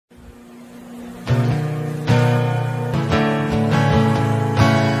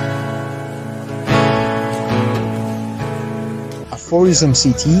Aphorism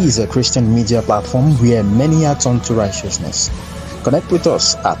City is a Christian media platform where many are turned to righteousness. Connect with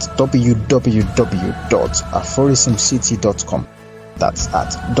us at www.aphorismcity.com. That's at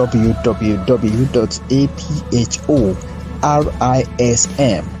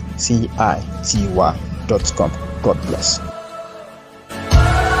www.aphorismcity.com. God bless.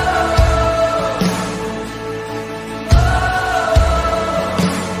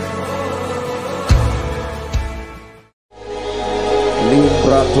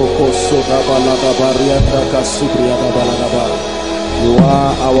 You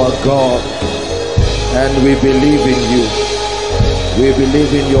are our God, and we believe in you. We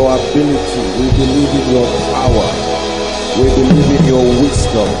believe in your ability. We believe in your power. We believe in your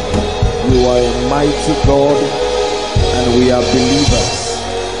wisdom. You are a mighty God, and we are believers.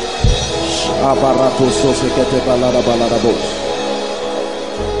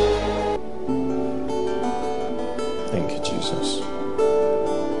 Thank you, Jesus.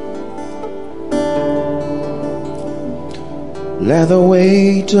 Let the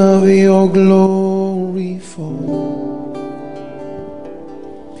weight of your glory fall.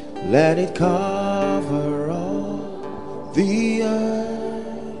 Let it cover all the earth.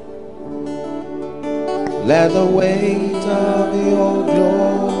 Let the weight of your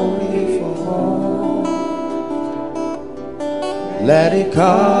glory fall. Let it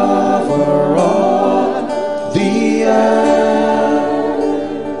cover all the earth.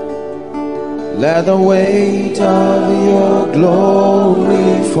 Let the weight of your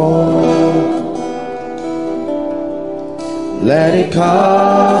glory fall. Let it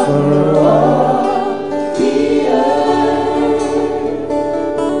cover all the earth.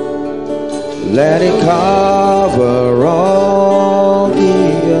 Let it cover all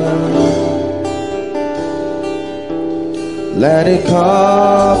the earth. Let it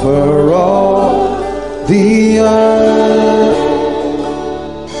cover all the earth.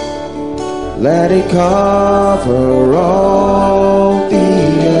 Let it cover all the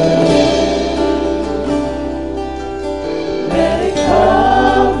earth. Let it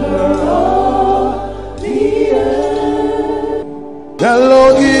cover all the earth.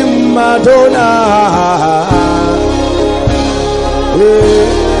 Elohim Adonai.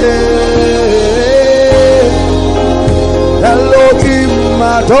 Elohim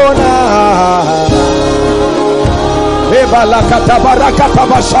Adonai.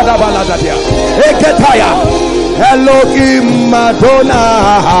 Elohim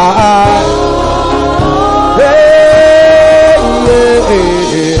Adonai.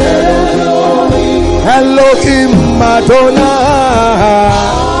 Elohim Adonai.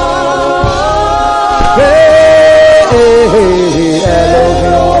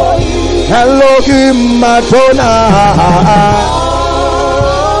 Elohim Adonai.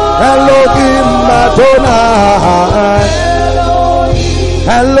 Elohim Adonai.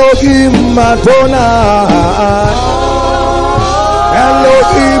 Elohim Adonai.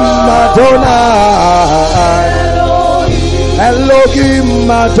 Elohim Adonai. Elohim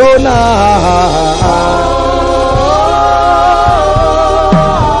Adonai.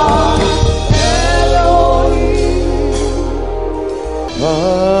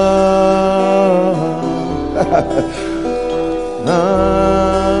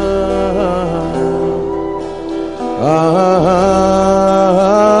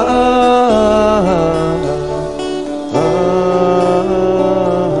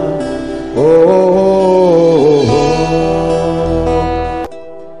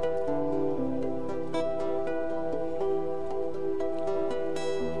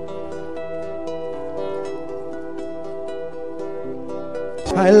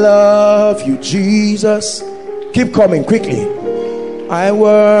 I love you, Jesus. Keep coming quickly. I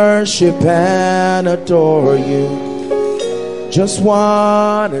worship and adore you. Just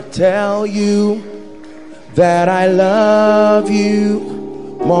want to tell you that I love you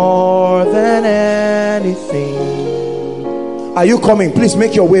more than anything. Are you coming? Please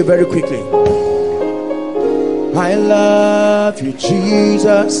make your way very quickly. I love you,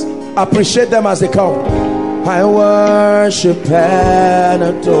 Jesus. Appreciate them as they come. I worship and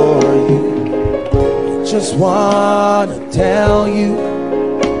adore you. Just want to tell you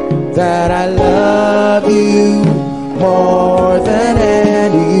that I love you more than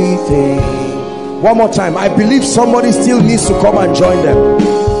anything. One more time. I believe somebody still needs to come and join them.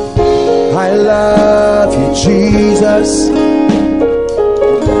 I love you, Jesus.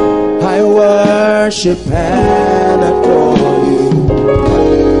 I worship and adore you.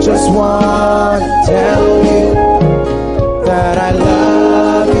 Just want to tell you that I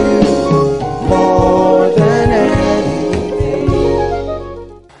love you more than anything.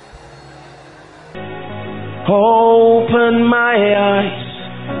 Open my eyes.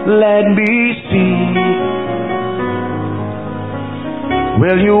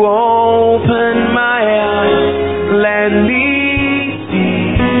 Will you open my eyes? Let me see.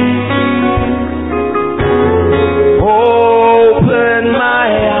 Open my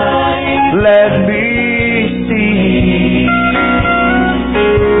eyes. Let me see.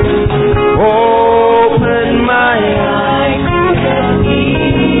 Open my eyes. Let me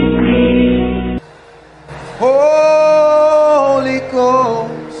see. Holy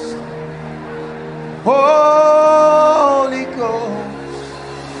Ghost, Holy Ghost,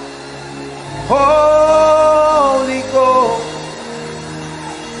 Holy Ghost,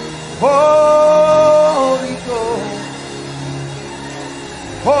 Holy Ghost,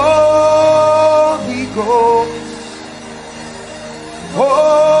 Holy Ghost,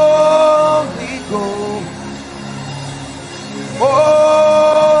 Holy Ghost,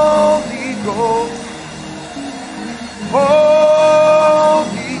 Holy Ghost,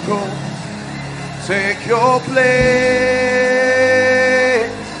 Holy Ghost, take your place,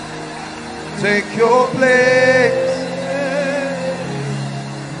 take your place,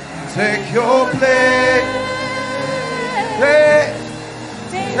 take your place,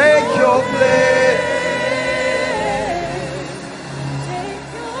 take your place.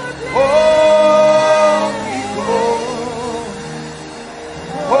 Holy Ghost,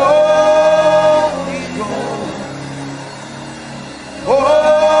 Holy Ghost,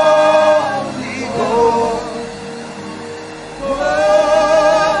 Holy Ghost,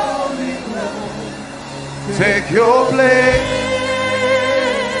 Holy Ghost, take your place,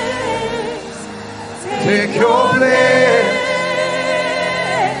 take your place,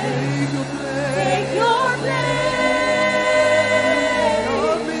 Take your place.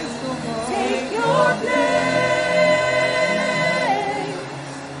 Take your place.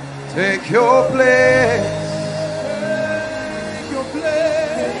 take your place, Take your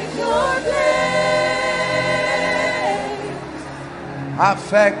place.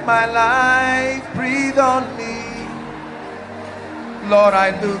 affect my life, breathe on me. Lord, I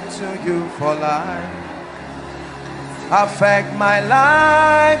look to you for life. Affect my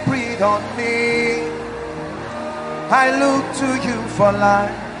life, breathe on me. I look to you for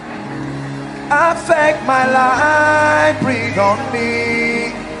life. Affect my life, breathe on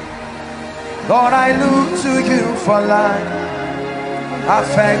me. Lord, I look to you for life.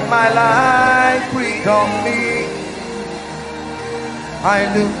 Affect my life, breathe on me. I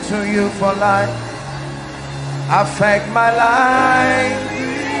look to you for life. Affect my life,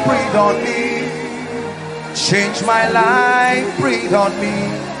 breathe on me. Change my life, breathe on me.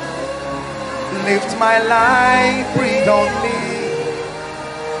 Lift my life, breathe on me.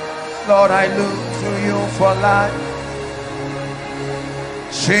 Lord, I look to you for life.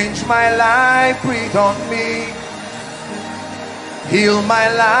 Change my life, breathe on me. Heal my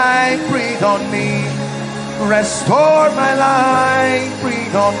life, breathe on me. Restore my life,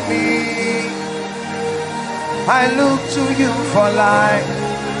 breathe on me. I look to you for life.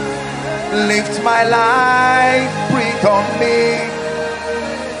 Lift my life, breathe on me.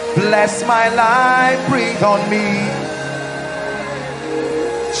 Bless my life, breathe on me.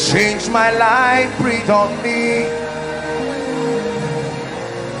 Change my life, breathe on me.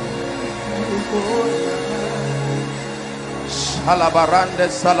 Shalabarande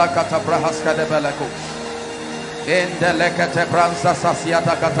salakata brahaska de belakush. Indelekate bransa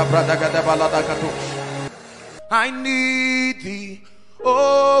sasiata kata bradaga de balada katush. I need thee,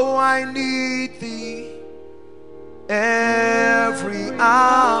 oh I need thee. Every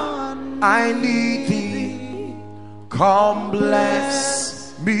hour I need thee. Come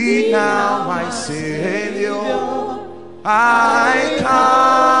bless me now, my Savior. I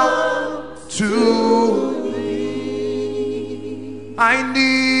come to thee. I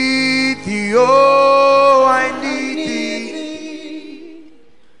need thee, oh I need thee.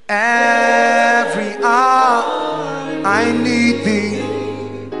 Every hour I need thee.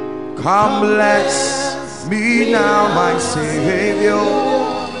 Come bless me now, my Savior.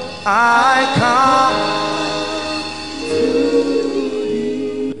 I come to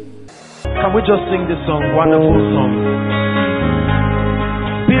thee. Can we just sing this song? Wonderful song.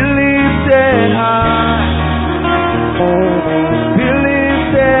 Be lifted high. Be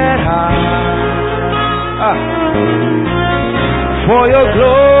lifted high. For your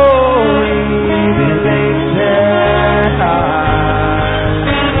glory, be lifted high.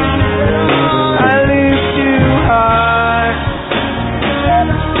 I lift you high.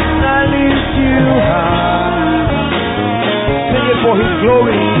 I lift you high. Sing it for his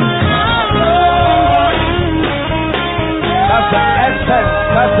glory.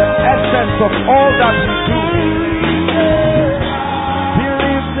 That's the essence of all that we do. Be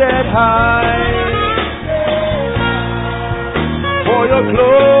lifted high. For for your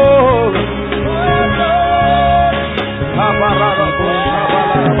glory.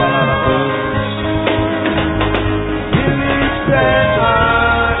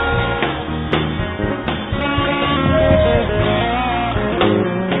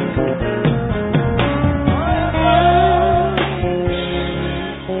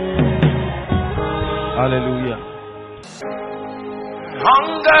 Hallelujah.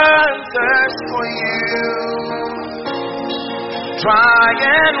 Hunger and thirst for you, dry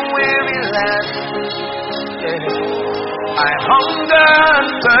and weary land. I hunger and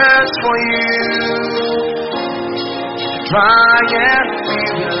thirst for you, dry and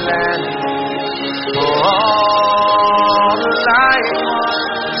weary land. For all I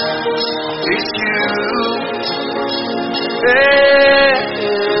want is you.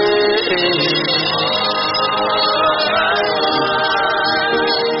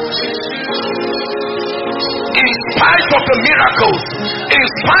 In spite of the miracles, in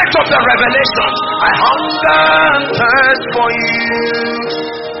spite of the revelation, I hunger and thirst for you.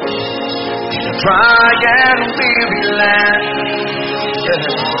 Dry and weary land.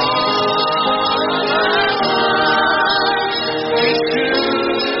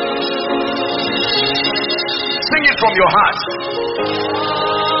 Sing it from your heart.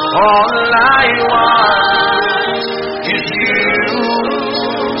 All I want is you.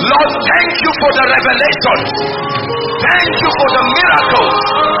 Lord, thank you for the revelation. Thank you for the miracles,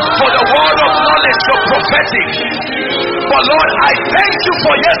 for the word of knowledge, the prophetic. But Lord, I thank you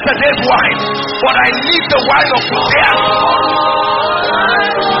for yesterday's wine, but I need the wine of today.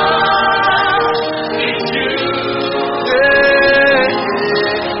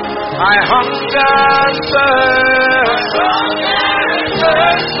 I hunger and thirst,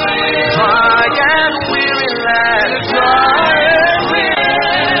 dry and weary land,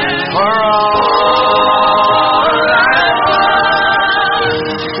 for all I want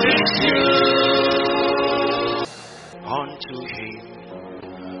is you. Unto him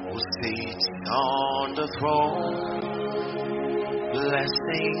who sits on the throne,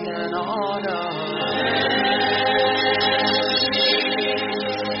 blessing and honor.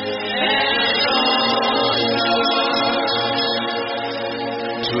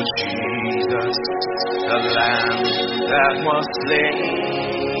 To Jesus, the Lamb that was slain,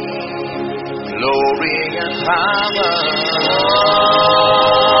 glory and power.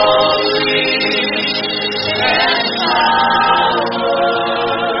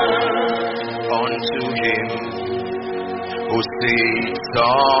 Unto him who sits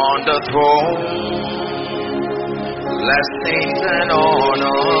on the throne, blessings and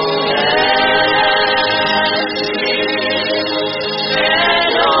honor.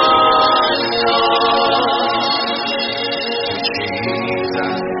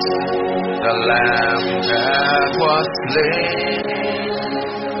 The Lamb that was slain,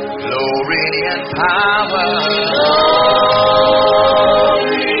 glory and power,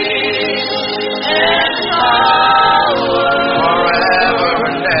 forever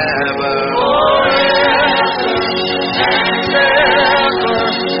and ever, and ever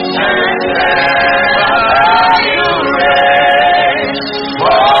you reign,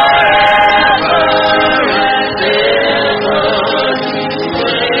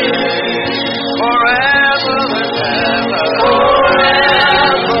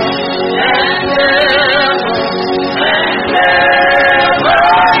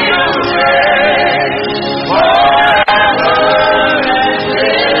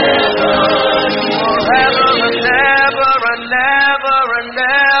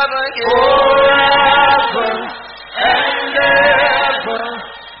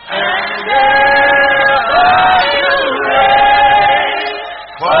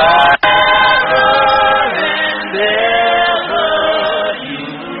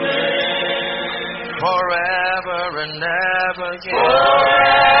 forever and ever.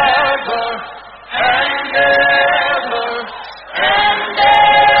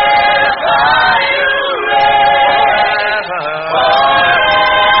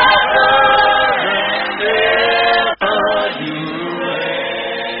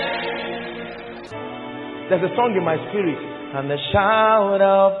 There's a song in my spirit. And the shout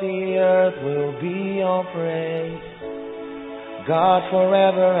of the earth will be your praise, God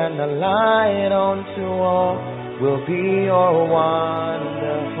forever, and the light unto all will be your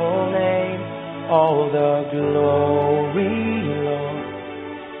wonderful name. All the glory, Lord,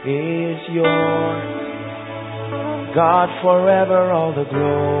 is yours. God forever, all the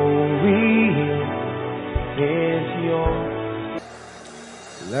glory is yours.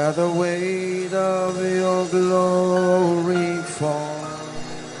 Let the weight of your glory fall.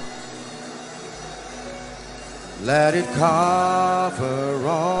 Let it cover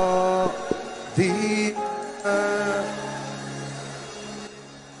all the earth.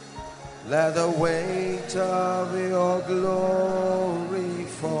 Let the weight of your glory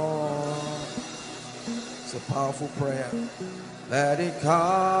fall. It's a powerful prayer. Let it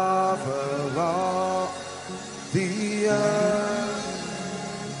cover all the earth.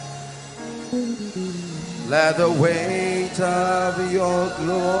 Let the weight of your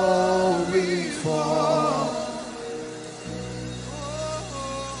glory fall.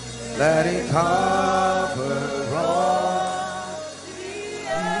 Let it cover all the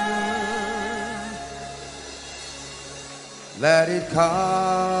earth. Let it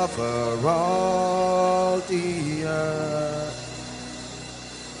cover all the earth.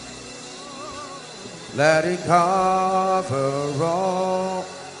 Let it cover all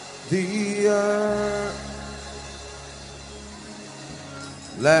the earth.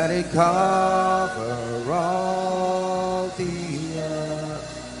 Let it cover all the earth.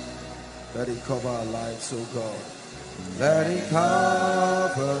 Let it cover our lives, oh God. Let it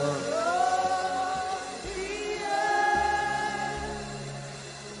cover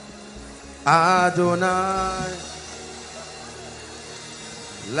Adonai,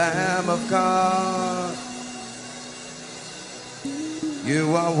 Lamb of God.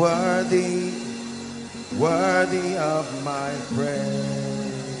 You are worthy, worthy of my praise.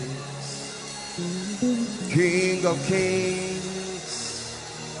 King of kings,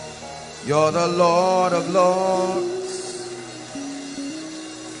 you're the Lord of lords.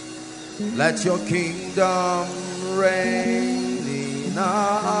 Let your kingdom reign in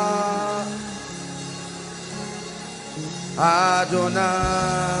us. Adonai.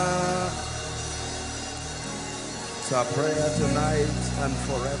 It's our prayer tonight and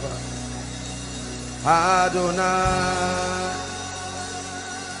forever. Adonai.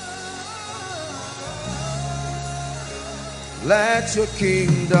 Let your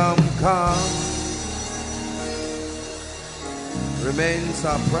kingdom come. Remains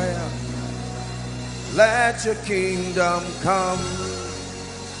our prayer. Let your kingdom come.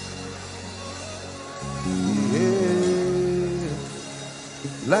 Yeah.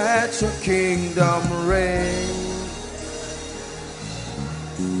 Let your kingdom reign.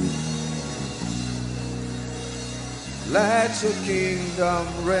 Let your kingdom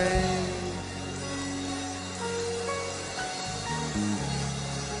reign.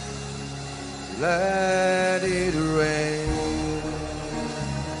 Let it rain.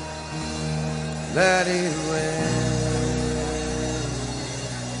 Let it rain.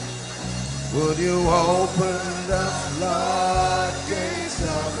 Would you open the floodgates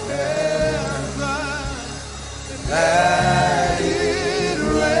of heaven? Let it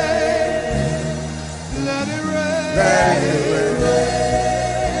rain. Let it rain. Let it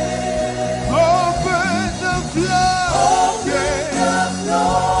rain. Open the floodgates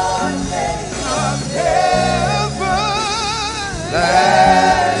of heaven.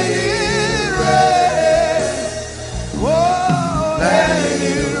 Let it rain. Oh, let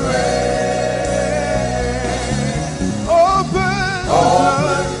it rain. Open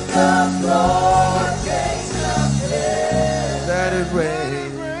the floodgates of heaven. Let it rain.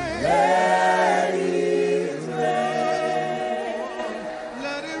 Let it rain.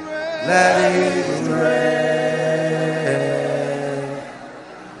 Let it rain. Let it rain.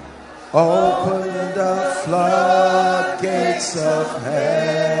 Open the floodgates of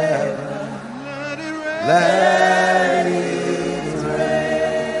heaven. Let it rain.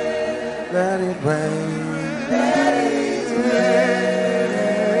 Let it rain. Let it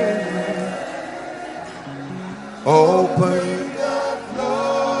rain. Open the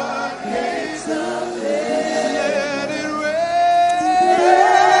floodgates of heaven. Let it rain.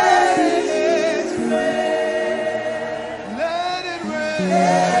 Let it rain. Let it rain.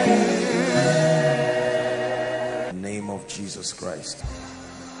 In the name of Jesus Christ.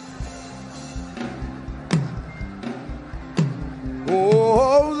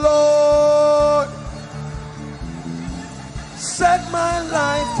 Oh Lord, set my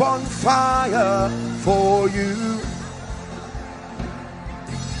life on fire for you,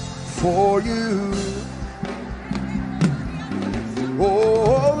 for you.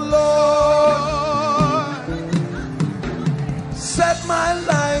 Oh Lord, set my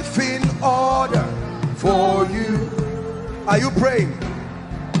life in order for you. Are you praying?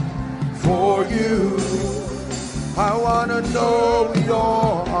 For you. I want to know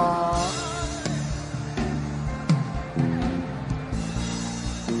your heart.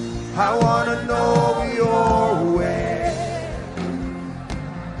 I want to know your way.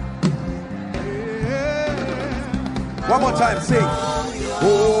 One more time, sing.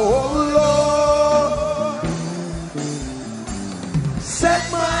 Oh Lord,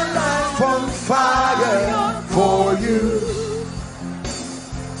 Set my life on fire for you.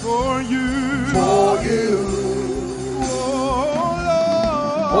 For you. For you.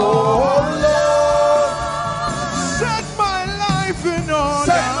 Oh Lord. set my life in order.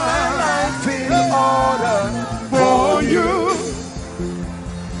 Set my life in order For you.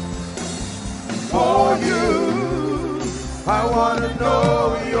 For you. I want to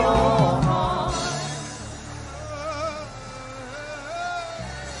know your heart.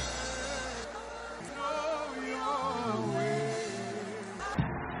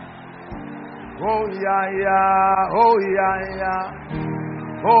 Oh yeah, yeah, oh yeah, yeah,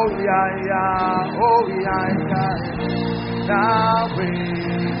 oh yeah, yeah, oh yeah, yeah, Yahweh,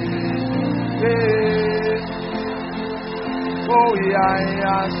 yeah. Oh yeah,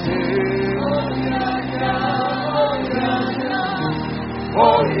 yeah, say, oh yeah, yeah, oh yeah, yeah,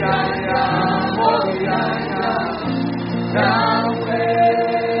 oh yeah, yeah, oh yeah, yeah, Yahweh,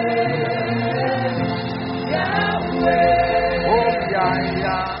 Yahweh, oh yeah,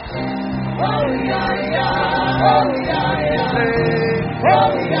 yeah. Oh yeah, yeah, oh yeah, yeah,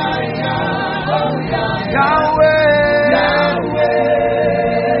 oh yeah, yeah, oh yeah, Yahweh, Yahweh,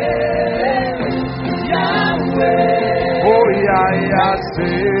 Yahweh, oh yeah, yeah,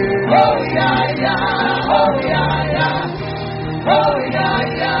 say, oh yeah, yeah, oh yeah, yeah, oh yeah,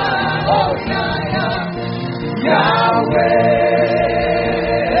 yeah, oh yeah, yeah, Yahweh,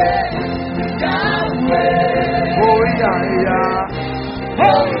 Yahweh, oh yeah, yeah.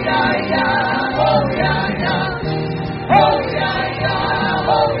 Oh yeah, yeah, oh yeah, yeah, oh yeah, yeah,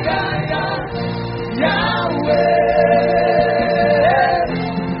 oh yeah, yeah, Yahweh,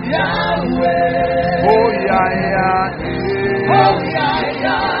 Yahweh, oh yeah, yeah, oh yeah,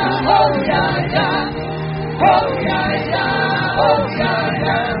 yeah, oh yeah, yeah, oh yeah, yeah, oh yeah,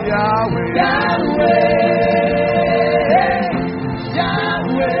 yeah, Yahweh, Yahweh,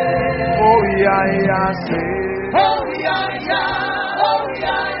 Yahweh, oh yeah, yeah, say, oh yeah, yeah. Oh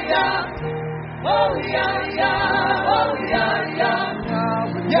yeah, yeah, oh yeah, yeah, oh yeah, yeah,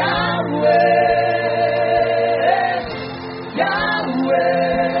 Yahweh, Yahweh,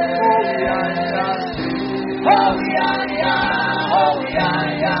 oh yeah, yeah, oh yeah, yeah, oh yeah,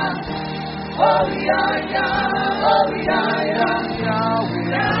 yeah, oh yeah, yeah, oh yeah, yeah,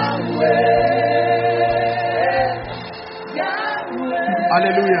 Yahweh, Yahweh.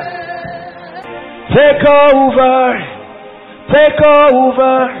 Hallelujah. Take over. Take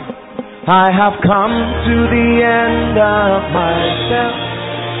over. I have come to the end of myself.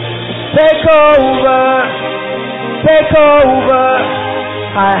 Take over. Take over.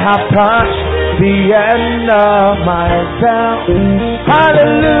 I have touched the end of myself.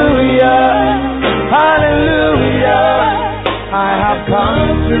 Hallelujah. Hallelujah. I have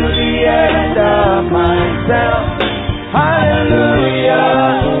come to the end of myself. Hallelujah.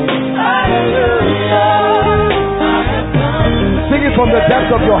 Hallelujah. Sing it from the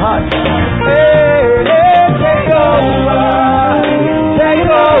depths of your heart. Hey, hey, take over, take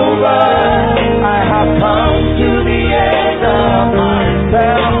over. I have come to the end of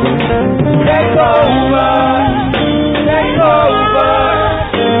myself. Take over, take over.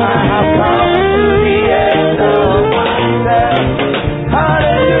 I have come to the end of myself.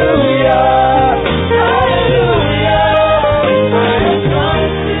 Hallelujah, hallelujah. I have come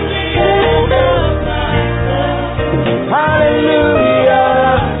to the end of myself. Hallelujah,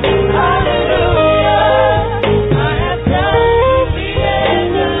 hallelujah. I have come to the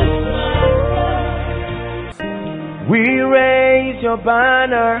end of myself. We raise your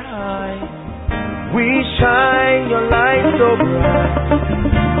banner high. We shine your light so bright.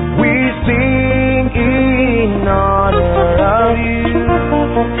 We sing in honor of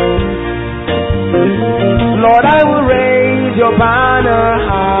you. Lord, I will raise your banner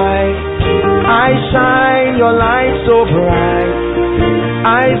high. I shine your light so bright.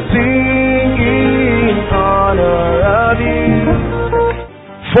 I sing in honor of you.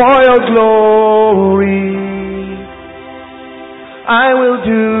 For your glory, I will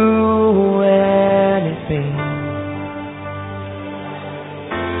do anything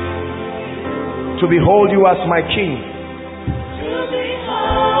to behold you as my King.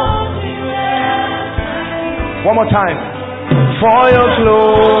 One more time. For your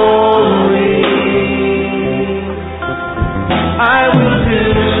glory, I will do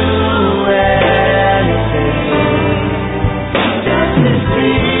anything just to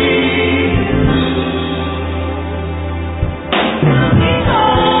see you.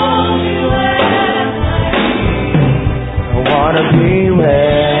 I wanna be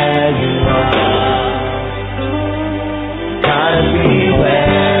where you are. Gotta be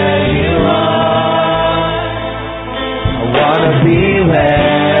where you are. I wanna be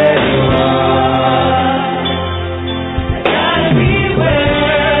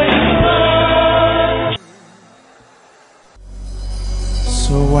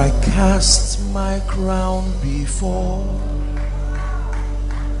before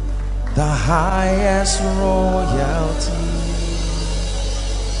the highest royalty.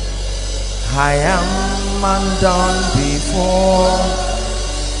 I am undone before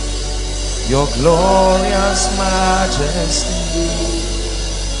your glorious majesty.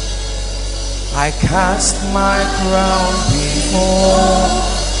 I cast my crown before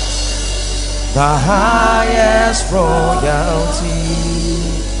the highest royalty.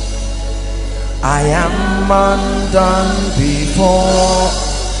 I am undone before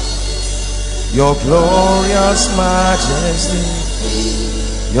your glorious majesty.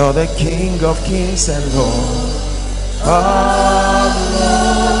 You're the King of kings and Lord of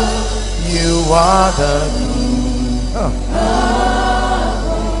lords. You are the King.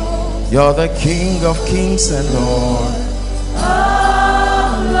 You're the King of kings and Lord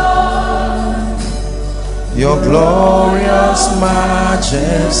of lords. Your glorious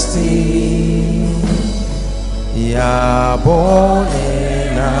majesty. Yabo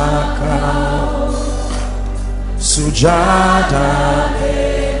enaka sujada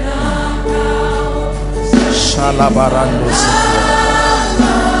shalabarando.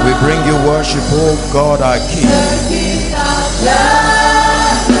 We bring you worship, oh God, our King.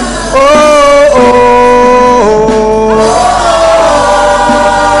 Oh, oh,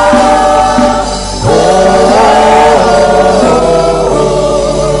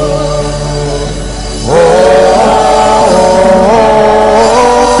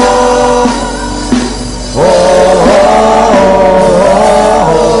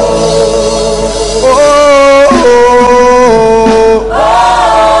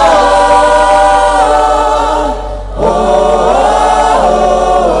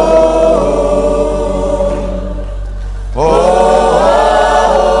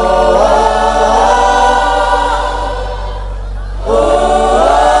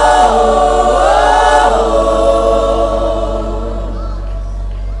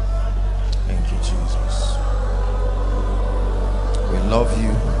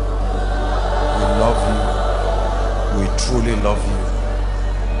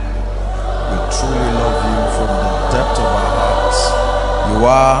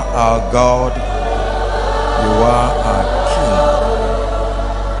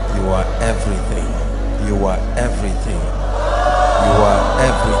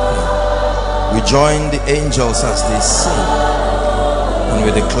 angels as they sing, and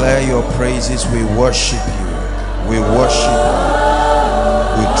we declare your praises. We worship you, we worship you,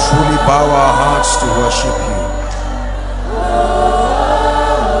 we truly bow our hearts to worship you.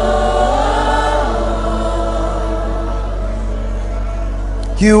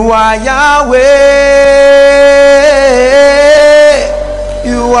 You are Yahweh,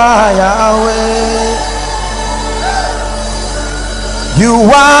 you are Yahweh,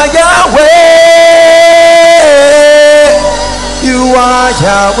 you are Yahweh. You are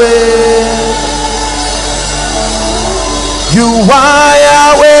Yahweh. You are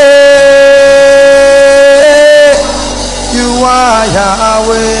Yahweh. You are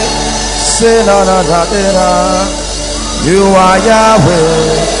Yahweh. Say no, no, no, no. You are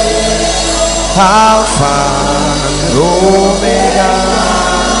Yahweh. Alpha and Omega.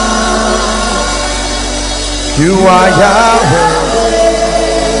 You are Yahweh.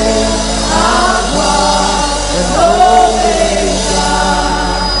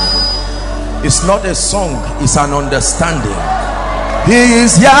 It's not a song, it's an understanding. He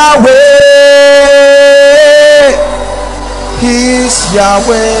is Yahweh. He is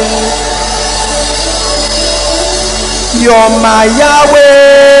Yahweh. You're my Yahweh.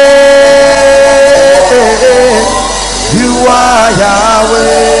 You are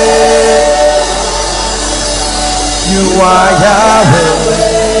Yahweh. You are Yahweh.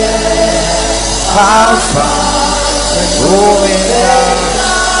 Alpha and Omega.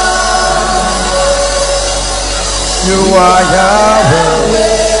 You are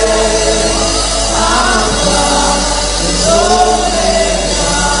Yahweh.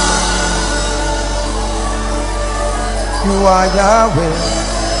 You are Yahweh.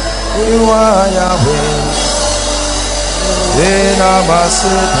 You are Yahweh.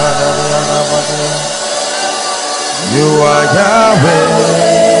 You are Yahweh.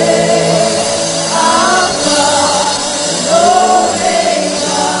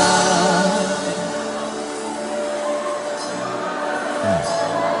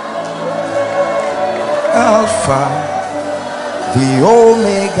 Alpha, the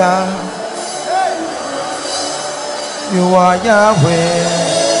Omega. You are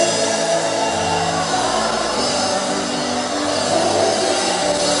Yahweh.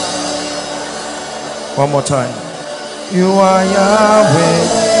 One more time. You are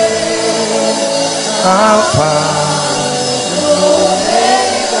Yahweh. Alpha.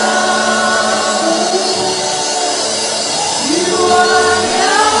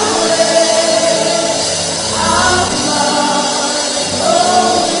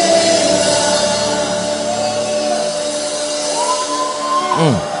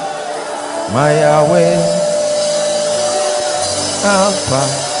 My Yahweh, Alpha,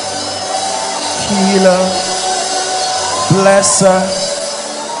 Healer, Blesser,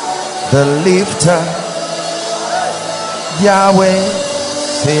 the Lifter, Yahweh,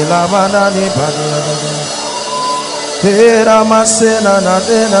 Selamana Teramasena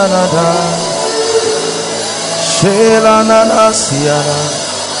Nadenada, Shelanana Siana,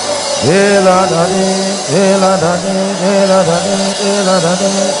 Eladade, Eladade, Eladade,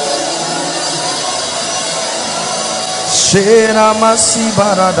 Eladade. You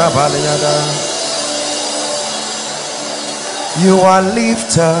are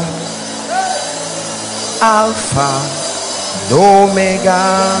lifter, Alpha, Omega,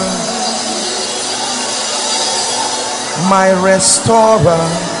 my restorer,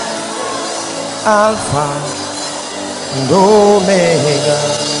 Alpha and Omega.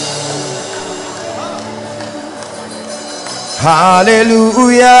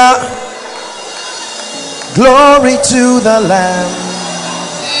 Hallelujah. Glory to the Lamb,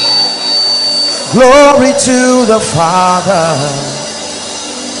 glory to the Father.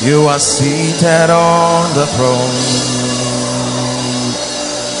 You are seated on the throne.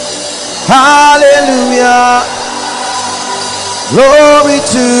 Hallelujah. Glory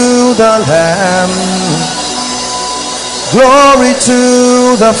to the Lamb, glory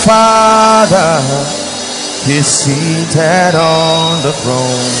to the Father. He's seated on the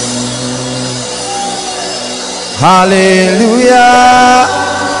throne. Hallelujah.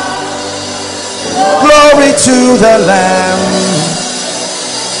 Glory to the Lamb,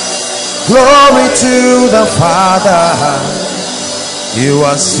 glory to the Father. You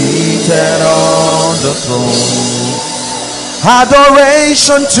are seated on the throne.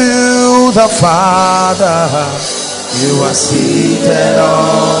 Adoration to the Father. You are seated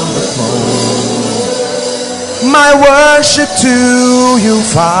on the throne. My worship to you,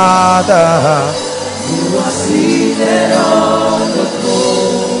 Father. You are seated on the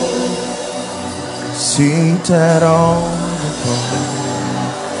throne. Seated on the throne.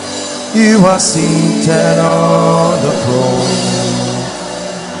 You are seated on the throne.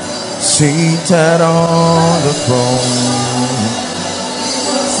 Seated on the throne.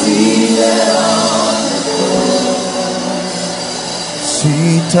 Seated on the throne.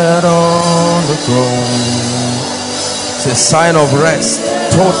 Seated on the throne. It's a sign of rest,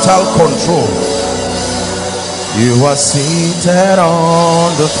 total control. You are seated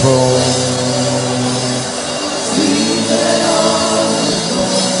on the throne. Seated on the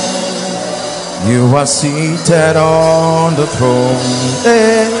throne. You are seated on the throne.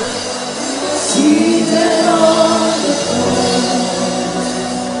 Hey. Seated on the throne.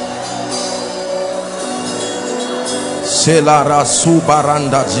 Selara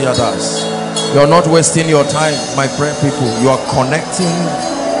subaranda jiadas. You're not wasting your time, my prayer people. You are connecting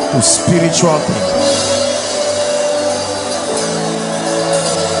to spiritual things.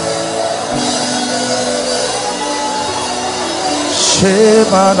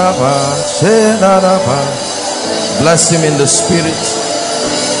 Bless him in the spirit.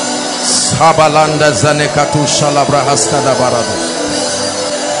 Sabalanda zanekatu shalabrahasta barado.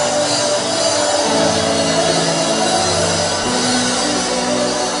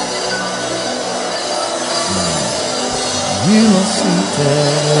 You are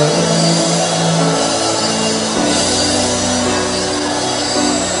seated.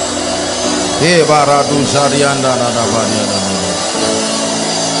 Hey baradu jarianda na bariada.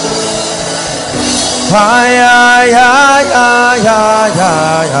 Ay ay ay ay ay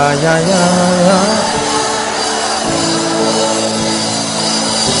ay ay ay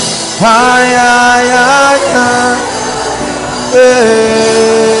ay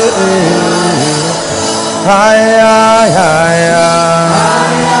ay ay ay ay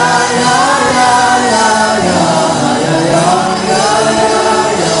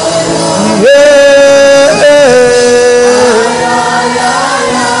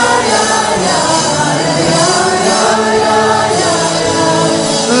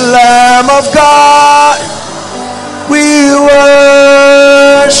Lamb of God, we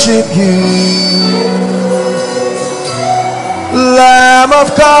worship you. Lamb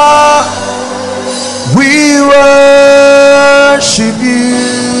of God, we worship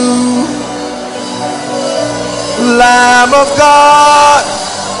you. Lamb of God,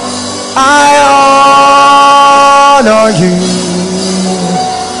 I honor you.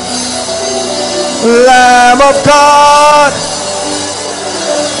 of God.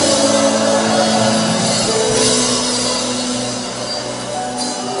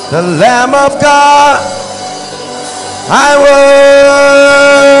 The Lamb of God, I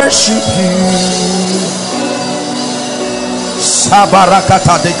worship you.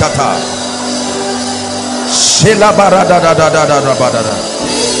 Sabarakata dekata. Shela barada da da da da da da da.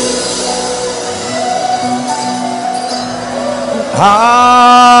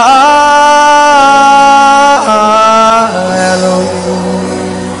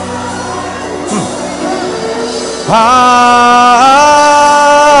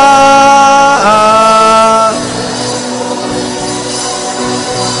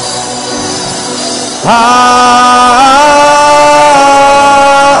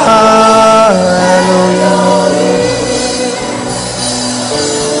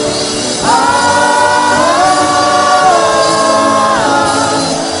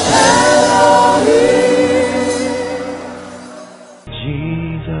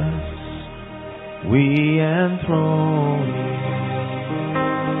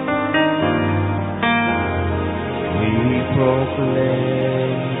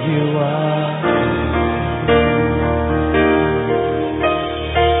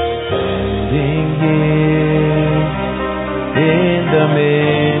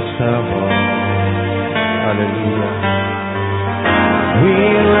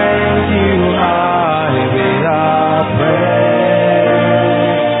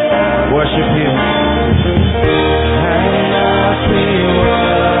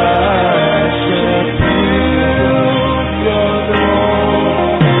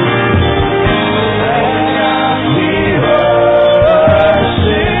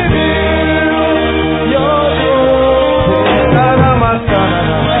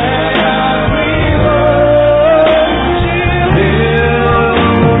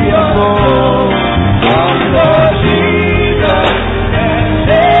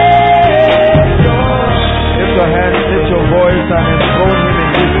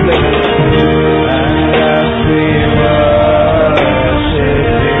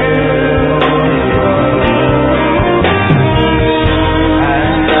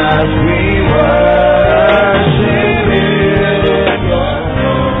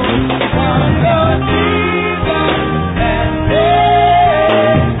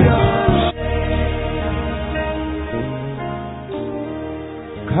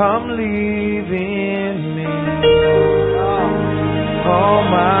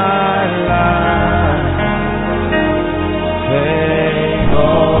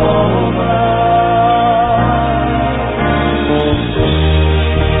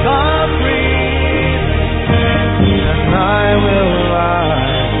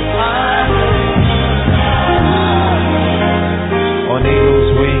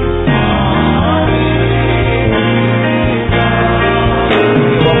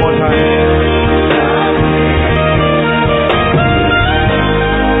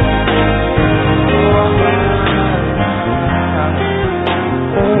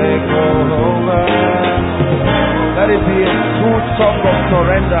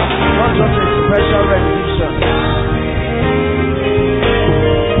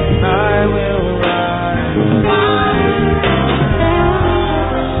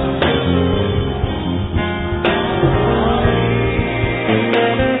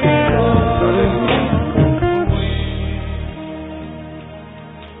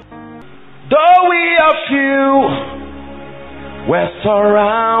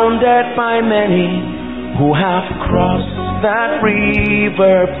 Surrounded by many who have crossed that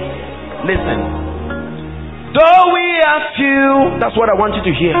river. Listen, though we are few, that's what I want you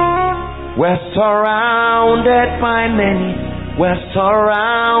to hear. We're surrounded by many. We're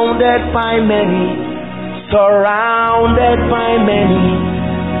surrounded by many. Surrounded by many.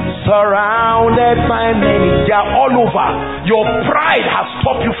 Surrounded by many. They are all over. Your pride has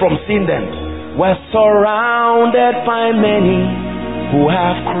stopped you from seeing them. We're surrounded by many who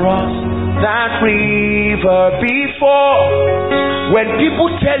have crossed that river before. When people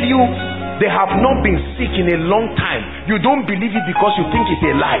tell you they have not been sick in a long time, you don't believe it because you think it's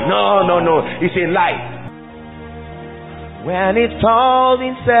a lie. No, it's a lie. When it's all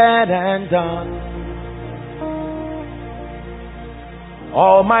been said and done,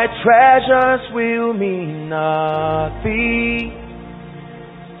 all my treasures will mean nothing.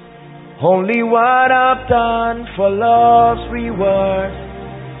 Only what I've done for love's reward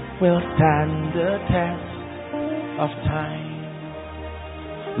will stand the test of time.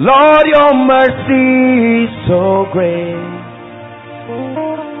 Lord, your mercy is so great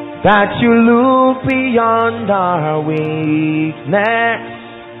that you look beyond our weakness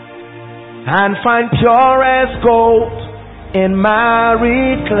and find purest gold in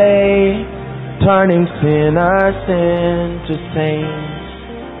miry clay, turning sinners into saints.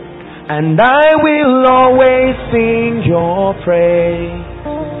 And I will always sing your praise,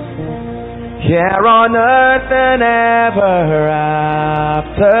 here on earth and ever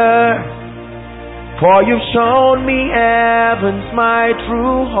after. For you've shown me heaven's my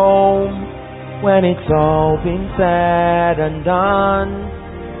true home. When it's all been said and done,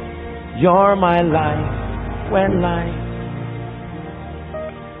 you're my life when life.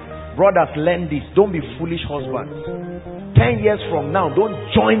 Brothers, learn this. Don't be foolish husbands. 10 years from now, don't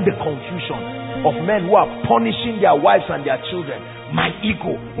join the confusion of men who are punishing their wives and their children. My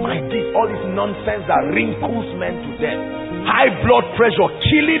ego, my this, all this nonsense that wrinkles men to death. High blood pressure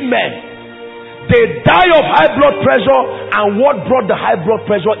killing men. They die of high blood pressure, and what brought the high blood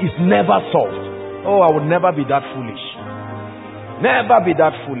pressure is never solved. Oh, I would never be that foolish. Never be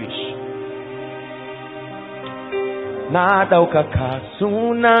that foolish. Nadauka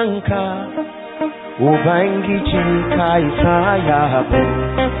kasunanka ubangiji kaisaya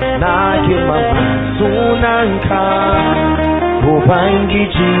nakima sunanka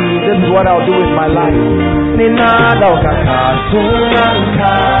ubangiji. This is what I'll do with my life. Ninadauka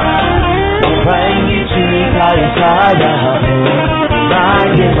kasunanka ubangiji kaisaya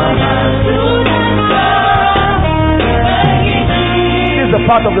nakima sunanka. This is the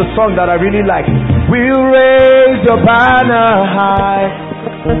part of the song that I really like. We'll raise your banner high,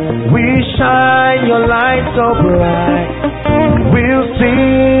 we shine your light so bright, we'll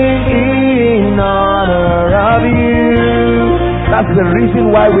sing in honor of you. That's the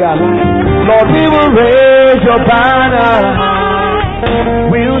reason why we are alive. Lord, we will raise your banner high,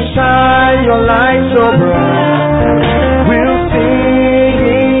 we'll shine your light so bright, we'll sing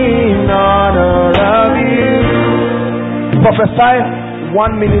in honor of you. Prophesy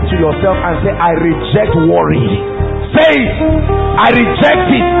 1 minute to yourself and say, I reject worry. Say it. I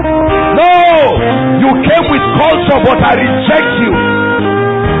reject it. No, you came with culture, but I reject you.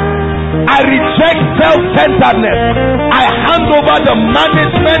 I reject self-centeredness. I hand over the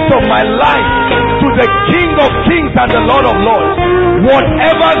management of my life to the King of Kings and the Lord of Lords.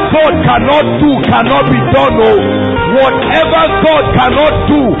 Whatever God cannot do cannot be done. Oh, whatever God cannot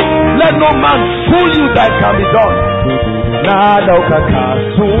do, let no man fool you that can be done. Nadauka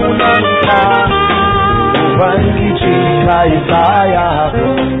kasunanka ubangiji kaisaya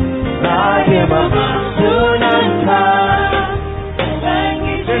nakima sunanka.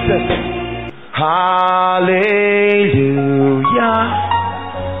 Hallelujah,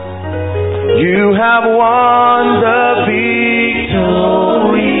 you have won the victory.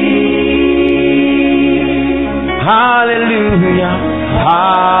 Hallelujah,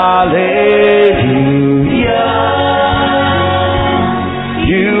 hallelujah,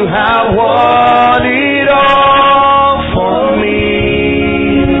 you have won it all for me.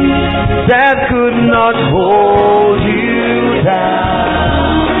 Death could not hold you down.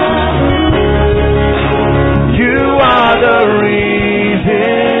 You are the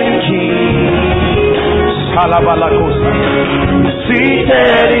risen King,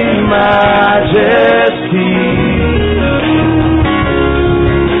 seated in majesty.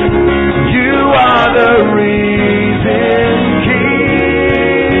 You are the risen King.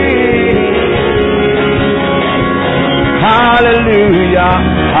 Hallelujah,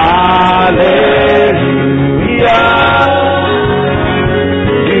 hallelujah,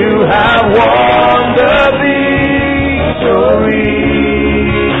 you have won the victory.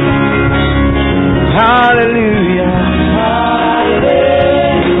 Hallelujah, hallelujah,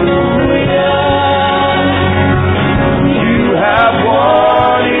 you have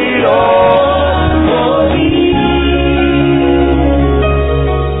won it all for me.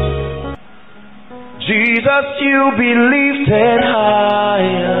 Jesus, you be lifted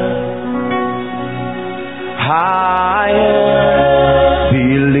higher, higher, be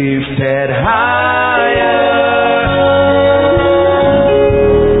lifted higher.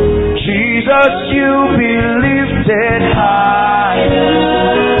 Jesus, you be lifted higher,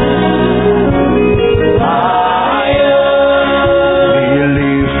 higher, be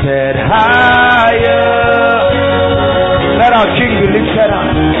lifted higher. Let our King be lifted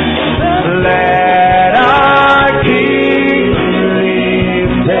high. Let our King be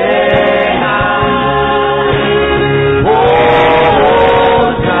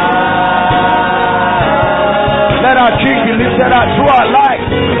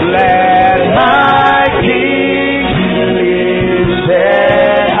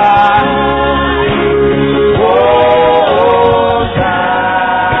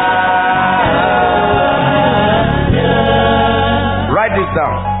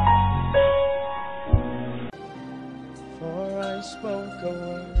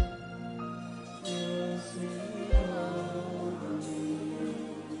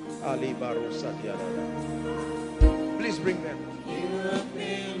Please bring them. You have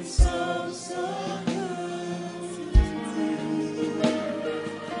been so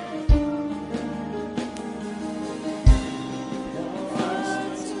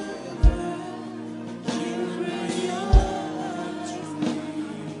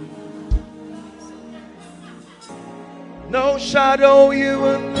No shadow you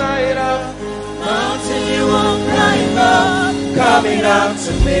will light up, mountain you won't climb up, coming out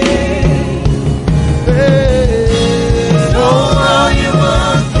to me. no wall you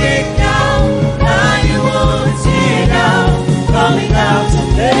won't kick down, lie you won't tear down, coming out to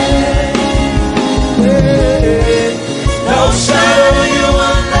me. No shadow you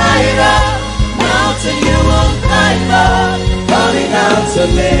won't light up, mountain you won't climb up, coming out to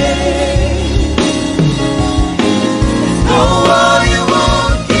me. No wall you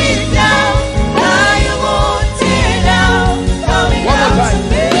won't kick down, lie you won't tear down, coming One more out time. to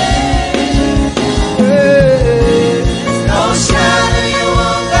me. No shadow you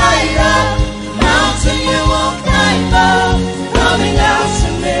won't light up, mountain you won't climb up, coming out to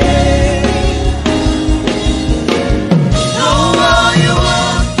me. No wall you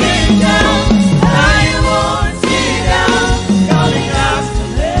won't kick down, lie you won't tear down, coming out to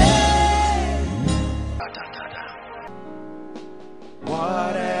me.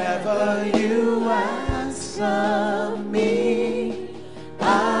 Whatever you Ask of me,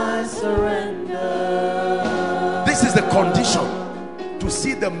 I surrender. This is the condition to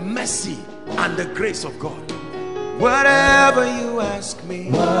see the mercy and the grace of God. Whatever you ask me,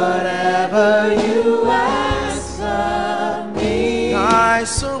 Whatever you ask of me, I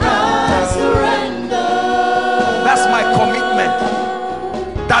surrender. I surrender. That's my commitment.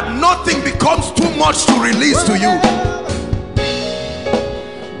 That nothing becomes too much to release to you.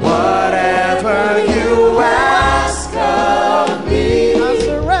 Whatever you ask of me,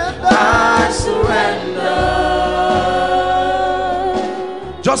 I surrender.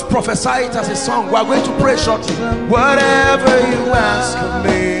 Just prophesy it as a song. We are going to pray shortly. Whatever you ask of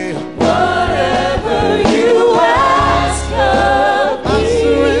me, Whatever you ask of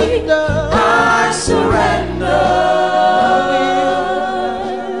me, I surrender.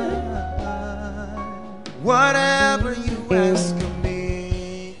 whatever you ask of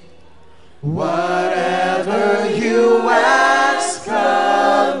me, whatever you ask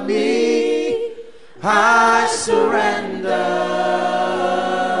of me, I surrender.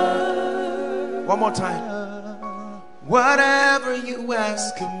 One more time. Whatever you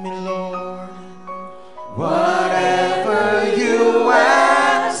ask of me, Lord, whatever you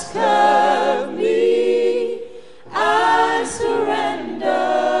ask Of me, I surrender.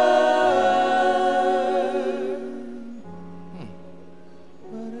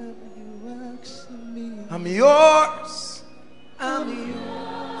 I'm yours. I'm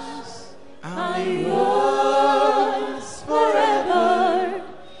yours. I'm Yours forever.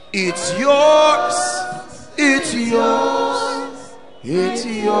 It's yours. It's yours. It's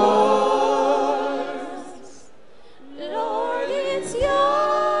yours. Lord, it's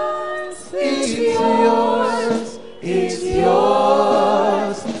yours. It's yours. It's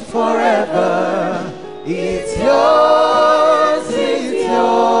yours forever. It's yours. It's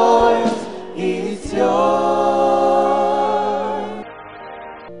yours. It's yours.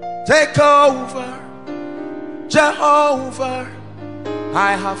 Take over, Jehovah.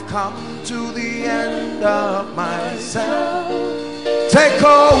 I have come to the end of myself. Take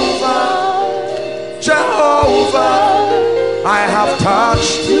over, Jehovah. I have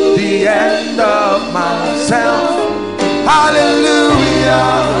touched the end of myself.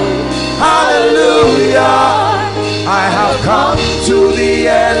 Hallelujah, hallelujah. I have come to the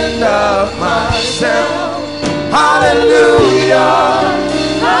end of myself. Hallelujah,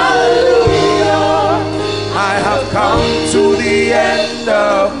 hallelujah. I have come to the end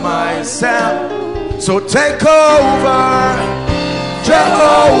of myself. So take over,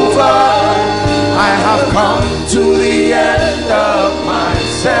 Jehovah. I have come to the end of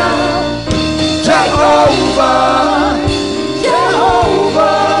myself. Jehovah,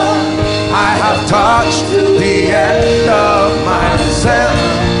 Jehovah. I have touched the end of myself.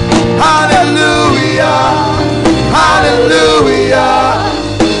 Hallelujah, hallelujah.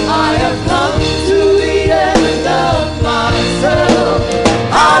 I have come to the end of myself.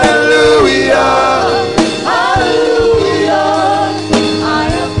 Hallelujah, Hallelujah. I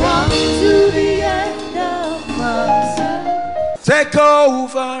have come to the end of myself. take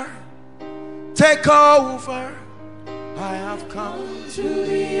over, take over. I have come. To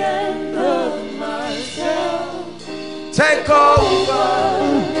the end of myself. take over.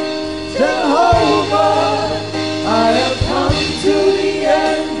 Jehovah, I have come to the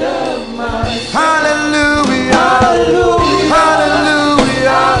end of my Hallelujah. Hallelujah.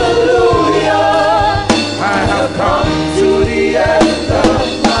 Hallelujah. Hallelujah. I have come To the end of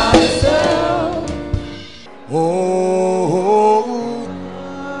myself. Oh,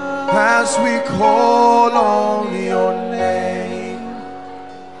 as we call on your name,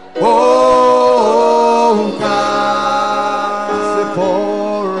 oh God,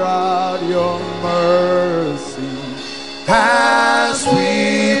 pour out your mercy as we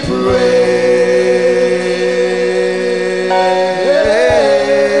pray.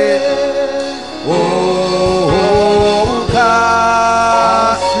 Oh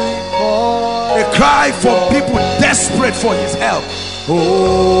God, a cry for people desperate for his help.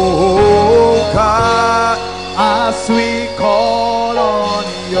 Oh God, as we call on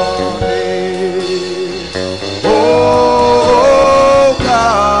your name. Oh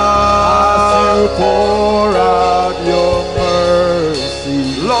God, as you pour out your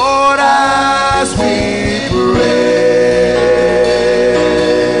mercy, Lord, as we pray,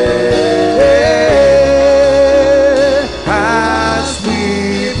 as we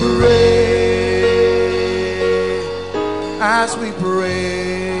pray, as we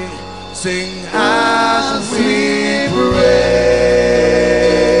pray, sing as we pray,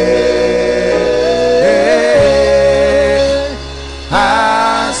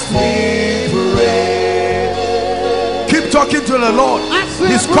 as we pray. Keep talking to the Lord.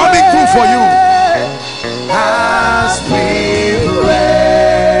 He's coming through for you. As we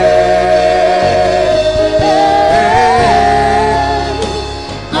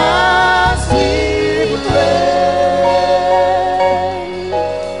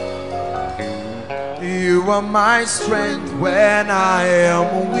my strength when I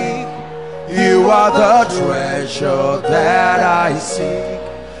am weak. You are the treasure that I seek.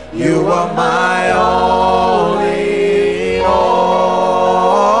 You are my all in all.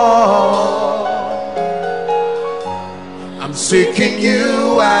 I'm seeking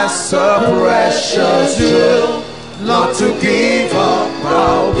you as a precious jewel. Not to give up,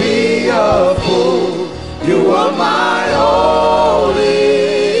 I'll be a fool. You are my all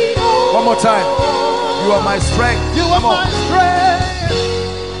in all. One more time. You are my strength. You are my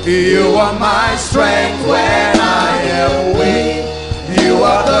strength. You are my strength when I am weak. You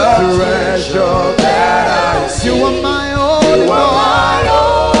are the treasure that I see. You are my all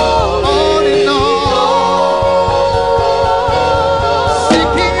in all.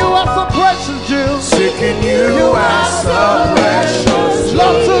 Seeking you as a precious jewel. Seeking you as a precious jewel.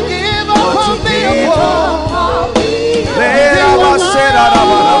 Not to give up on me.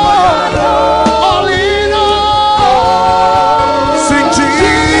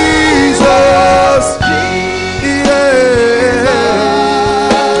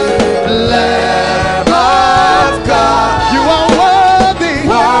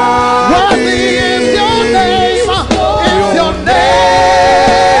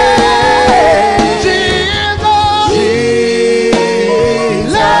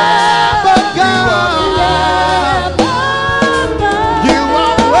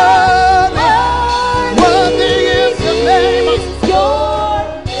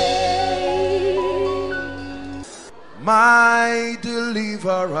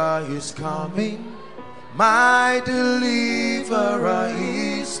 My deliverer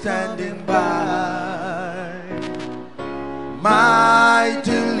is standing by. My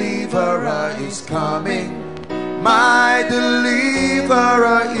deliverer is coming. My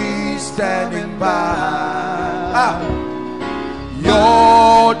deliverer is standing by.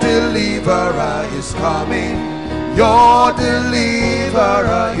 Your deliverer is coming. Your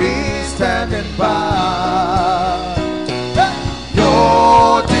deliverer is standing by.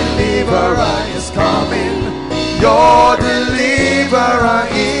 Your deliverer is coming. Your deliverer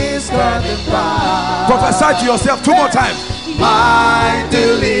is standing by. Prophesy to yourself 2 more times. My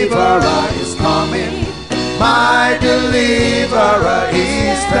deliverer is coming. My deliverer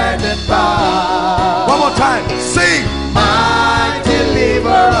is standing by. One more time. Sing. My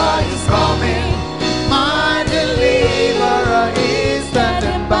deliverer is coming. My deliverer is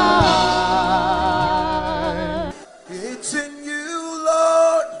standing by. It's in you,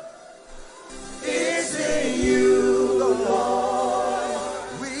 Lord. It's in you, Lord.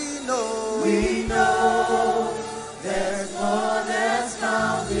 We know there's more that's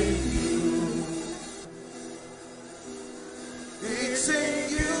found in you. It's in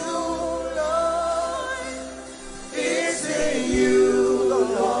you, Lord. It's in you, Lord.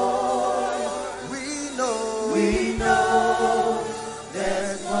 We know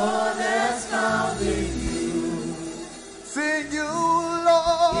there's more that's found in you.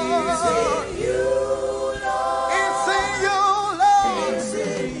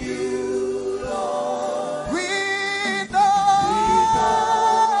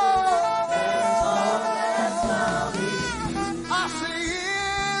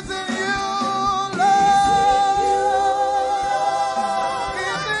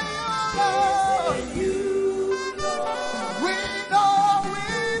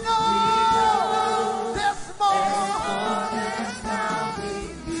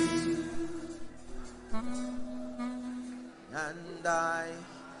 and I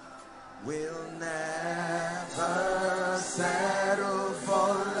will never settle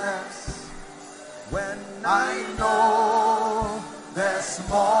for less. When I know there's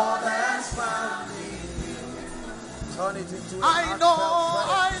more that's found in you. Turn it into an I know.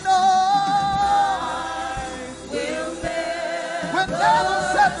 We'll never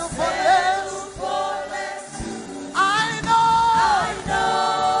settle for less. I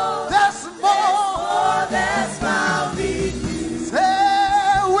know there's more that's found in you.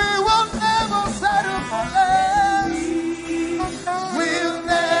 Say we will never settle for less. We'll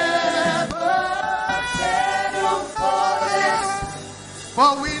never settle for less.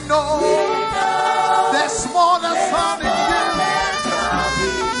 For we know there's more that's found in you.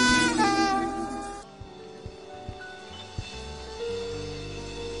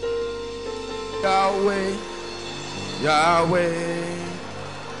 Yahweh, Yahweh,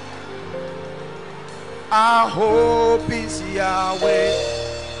 our hope is Yahweh,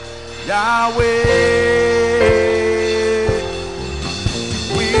 Yahweh.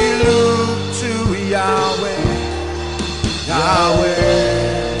 We look to Yahweh,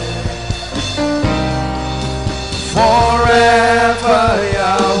 Yahweh, forever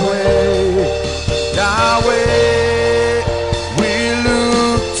Yahweh, Yahweh. We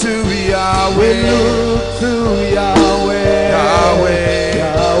look to Yahweh, Yahweh,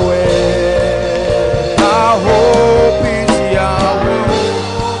 Yahweh. Our hope is Yahweh,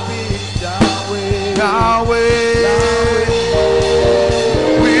 Yahweh, Yahweh.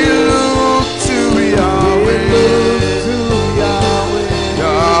 We look to Yahweh,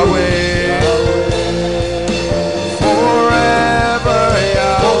 Yahweh, forever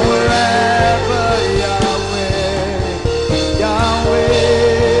Yahweh, Yahweh.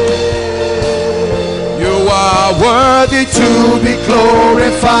 Worthy to be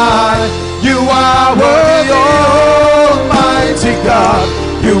glorified. You are worthy, Almighty God.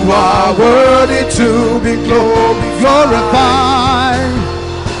 You are worthy to be glorified.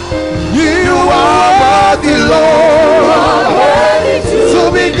 You are worthy, Lord, to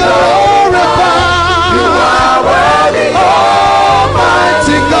be glorified. You are worthy,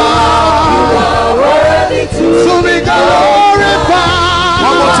 Almighty God. You are worthy to be glorified.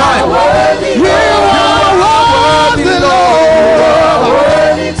 One more time. You are worthy, Lord,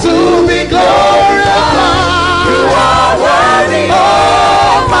 to be glorified. You are worthy,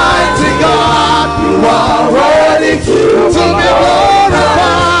 Almighty God. You are worthy to be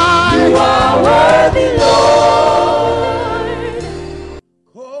glorified. You are worthy, Lord.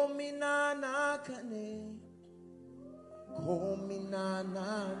 Kominana kane, kominana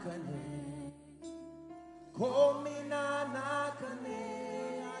kane, kominana kane,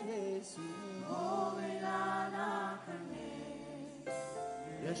 Yesu.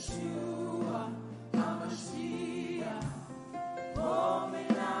 Yeshua, HaMashiach,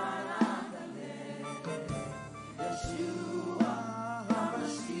 Kominanakane. Yeshua,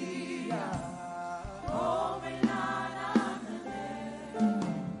 HaMashiach, Kominanakane.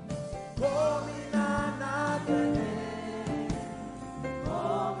 Kominanakane.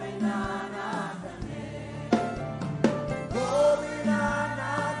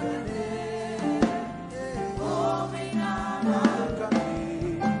 Kominanakane. Kominanakane.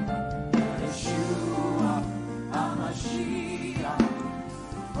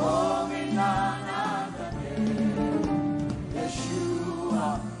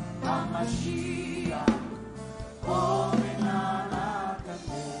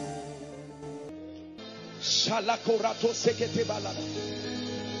 Shalakorato sekete balada.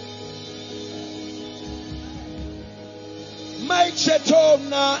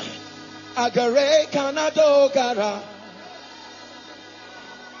 Maichetona agare kanadogara.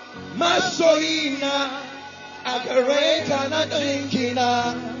 Masoina agare kanadinkina.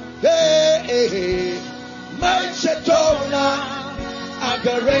 Hey, Maichetona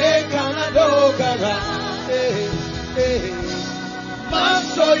agare kanadogara. Hey,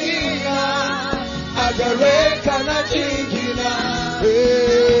 Masoina agare kanadinkina.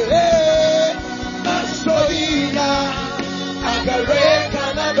 Hey, Masoina agare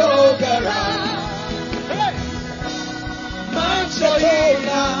kanadogara.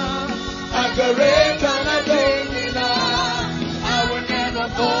 Manchina, agare kanadogina. I will never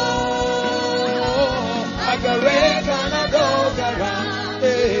fall. Agare kanadogara. I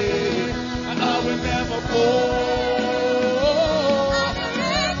will never fall.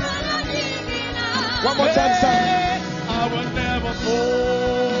 One more time, son. I will never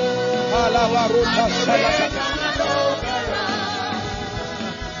fall.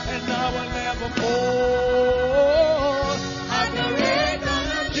 And I will never fall. Agare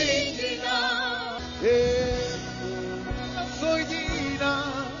kanadogina. So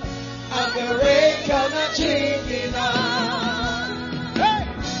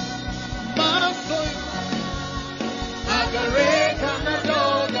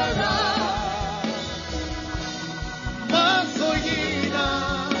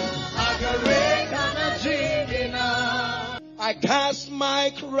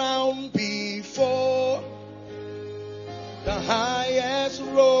my crown before the highest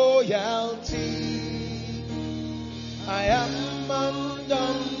royalty. I am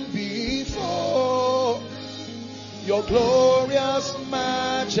undone before your glorious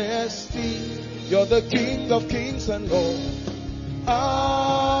majesty. You're the King of kings and Lord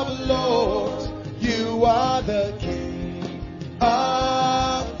of lords. You are the King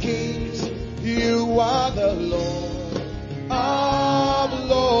of kings. You are the Lord of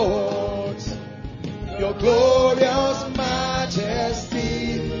lords. Your glorious majesty.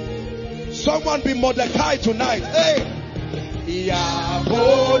 Someone be Mordecai tonight. Hey.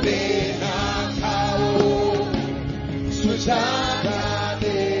 Yabode nakao, sujada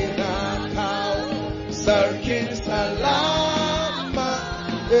de nakao, sarkin salama,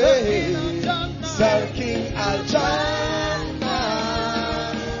 hey, sarkin aljana.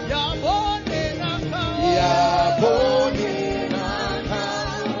 Yabode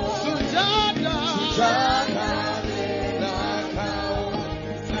nakao, sujada de nakao,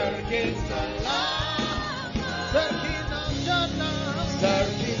 sarkin salama, sarkin aljana,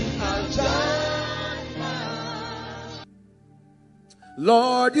 sarkin aljana.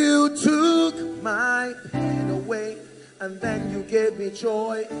 Lord, you took my pain away, and then you gave me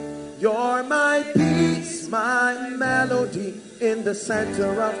joy. You're my peace, my melody in the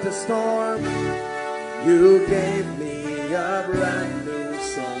center of the storm. You gave me a brand new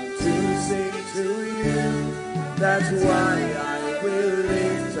song to sing to you. That's why I will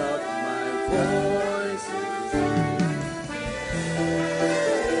lift up my voice.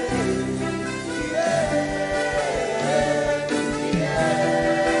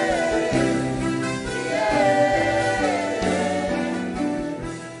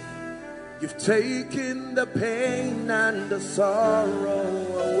 You've taken the pain and the sorrow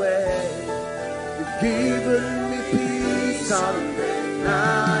away. You've given me peace undeniable.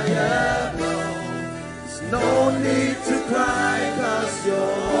 There's no need to cry, 'cause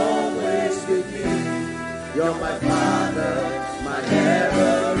you're always with me. You're my Father, my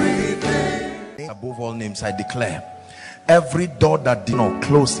everything. Above all names, I declare, every door that did not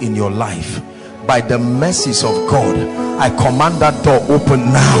close in your life, by the mercies of God, I command that door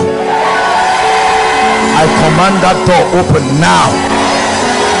open now. I command that door open now.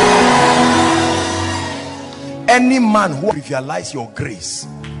 Any man who trivialize your grace,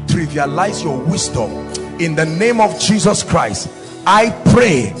 trivialize your wisdom, in the name of Jesus Christ, I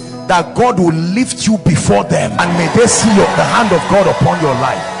pray that God will lift you before them, and may they see the hand of God upon your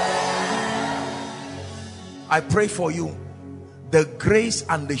life. I pray for you the grace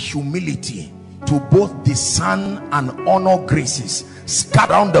and the humility to both discern and honor graces.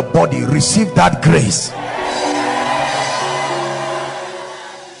 Scatter around the body, receive that grace.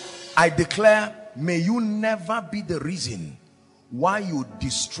 I declare, may you never be the reason why you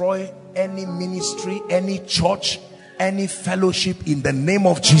destroy any ministry, any church, any fellowship, in the name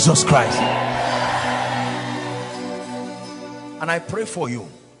of Jesus Christ. And I pray for you,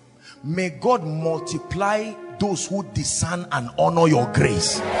 may God multiply those who discern and honor your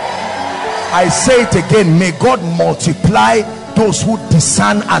grace. I say it again, may God multiply those who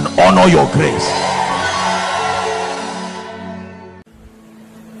discern and honor your grace.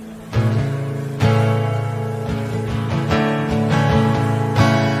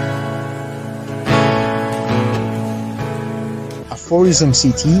 Aphorism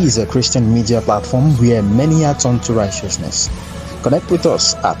City is a Christian media platform where many are turned to righteousness. Connect with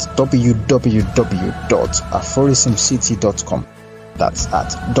us at www.aphorismcity.com. That's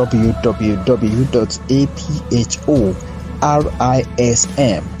at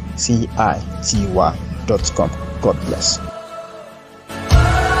www.aphorismcity.com. God bless.